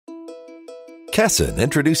KESON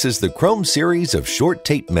introduces the Chrome series of short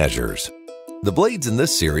tape measures. The blades in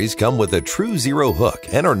this series come with a true zero hook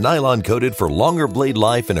and are nylon coated for longer blade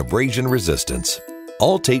life and abrasion resistance.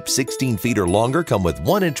 All tapes 16 feet or longer come with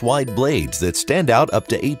 1-inch wide blades that stand out up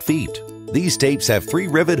to 8 feet. These tapes have 3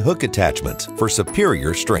 rivet hook attachments for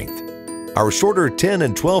superior strength. Our shorter 10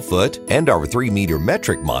 and 12 foot and our 3-meter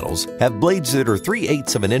metric models have blades that are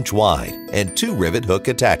 3/8 of an inch wide and 2 rivet hook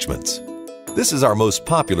attachments. This is our most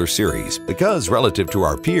popular series because, relative to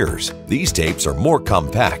our peers, these tapes are more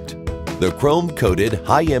compact. The chrome-coated,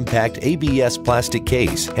 high-impact ABS plastic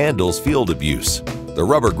case handles field abuse. The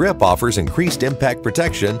rubber grip offers increased impact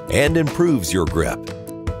protection and improves your grip.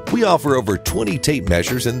 We offer over 20 tape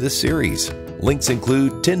measures in this series. Lengths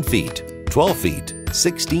include 10 feet, 12 feet,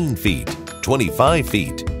 16 feet, 25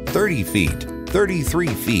 feet, 30 feet, 33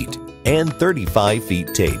 feet, and 35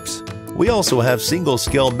 feet tapes. We also have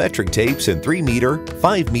single-scale metric tapes in 3-meter,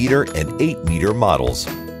 5-meter, and 8-meter models.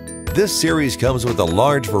 This series comes with a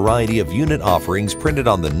large variety of unit offerings printed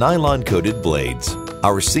on the nylon-coated blades.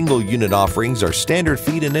 Our single-unit offerings are standard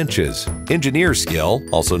feet and inches, engineer scale,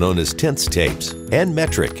 also known as tenths tapes, and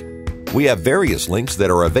metric. We have various lengths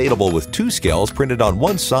that are available with 2 scales printed on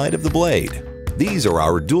one side of the blade. These are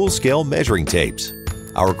our dual-scale measuring tapes.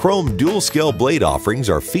 Our chrome dual-scale blade offerings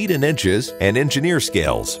are feet and inches and engineer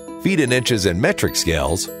scales, feet and inches and metric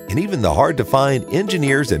scales, and even the hard-to-find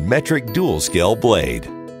engineers and metric dual-scale blade.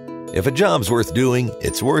 If a job's worth doing,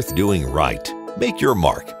 it's worth doing right. Make your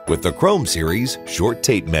mark with the Chrome Series short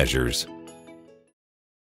tape measures.